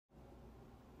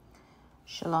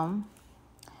Shalom.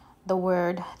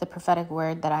 The prophetic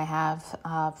word that I have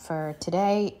for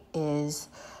today is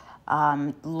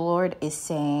Lord is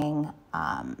saying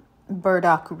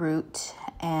Burdock Root,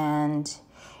 and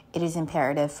it is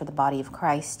imperative for the body of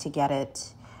Christ to get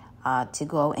it, to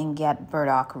go and get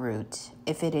Burdock Root.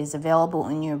 If it is available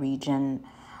in your region,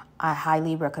 I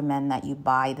highly recommend that you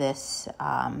buy this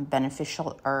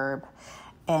beneficial herb,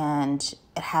 and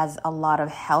it has a lot of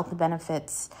health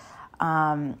benefits.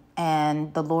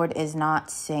 And the Lord is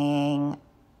not saying,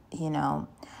 to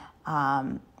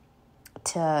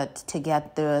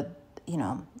get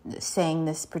saying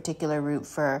this particular root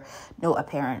for no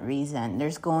apparent reason.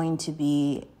 There's going to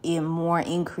be more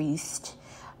increased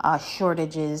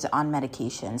shortages on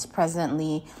medications.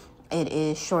 Presently, it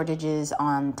is shortages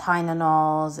on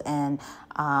Tylenols and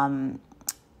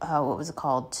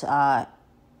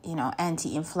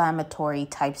anti-inflammatory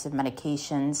types of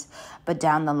medications, but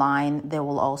down the line, they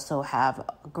will also have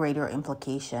greater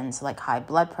implications like high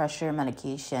blood pressure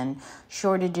medication,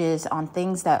 shortages on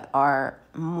things that are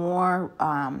more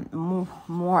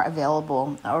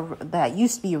available, or that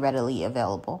used to be readily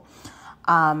available.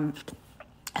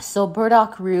 So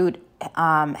Burdock Root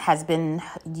has been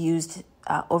used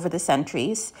over the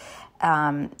centuries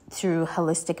through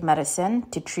holistic medicine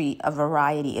to treat a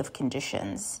variety of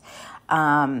conditions.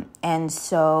 And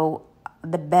so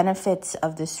the benefits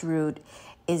of this root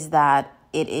is that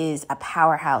it is a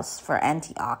powerhouse for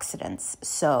antioxidants.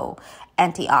 So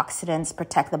antioxidants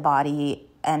protect the body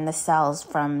and the cells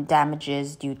from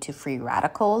damages due to free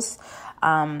radicals,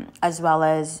 as well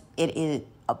as it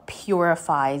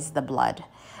purifies the blood.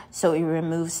 So it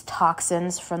removes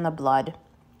toxins from the blood.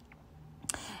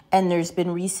 And there's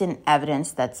been recent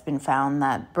evidence that's been found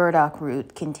that burdock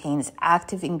root contains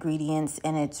active ingredients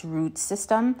in its root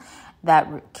system that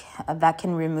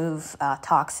can remove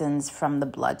toxins from the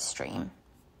bloodstream.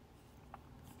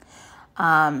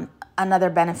 Another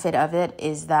benefit of it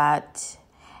is that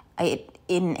it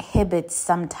inhibits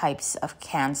some types of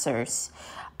cancers.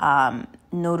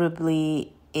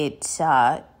 Notably, it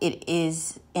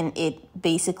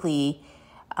basically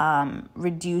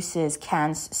reduces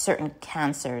certain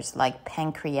cancers like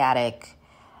pancreatic,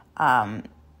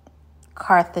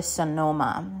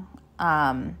 carcinoma,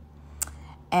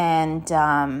 and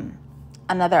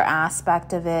another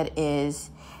aspect of it is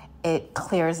it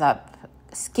clears up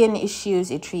skin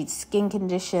issues. It treats skin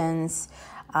conditions.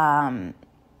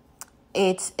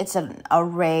 It's an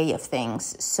array of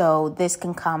things. So this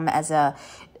can come as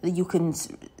you can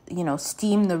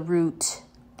steam the root,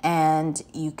 and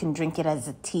you can drink it as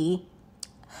a tea.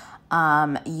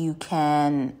 You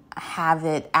can have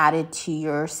it added to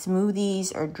your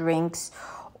smoothies or drinks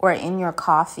or in your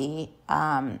coffee,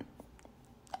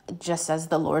 just as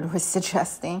the Lord was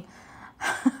suggesting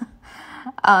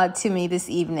to me this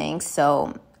evening.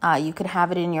 So you could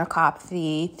have it in your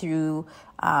coffee through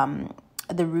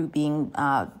the root being,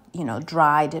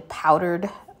 dried, powdered,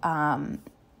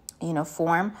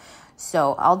 form.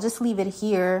 So I'll just leave it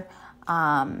here.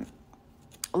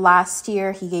 Last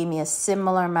year he gave me a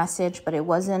similar message, but it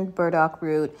wasn't burdock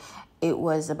root. It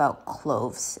was about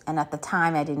cloves. And at the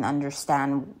time I didn't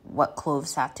understand what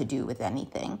cloves had to do with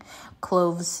anything.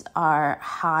 Cloves are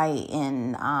high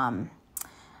in,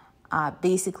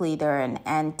 basically they're an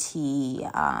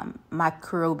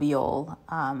anti-microbial,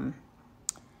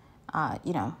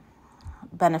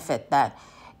 benefit that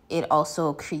it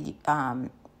also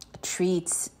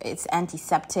treats. It's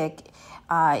antiseptic.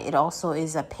 It also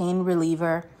is a pain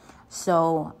reliever.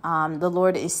 So the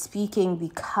Lord is speaking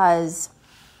because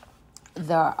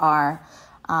there are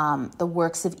the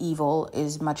works of evil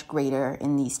is much greater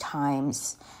in these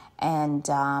times, and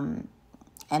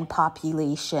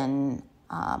population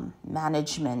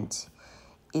management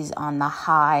is on the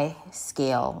high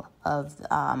scale of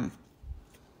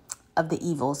the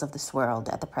evils of this world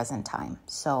at the present time.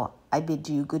 So I bid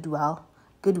you goodwill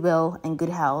and good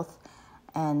health,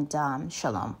 and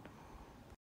shalom.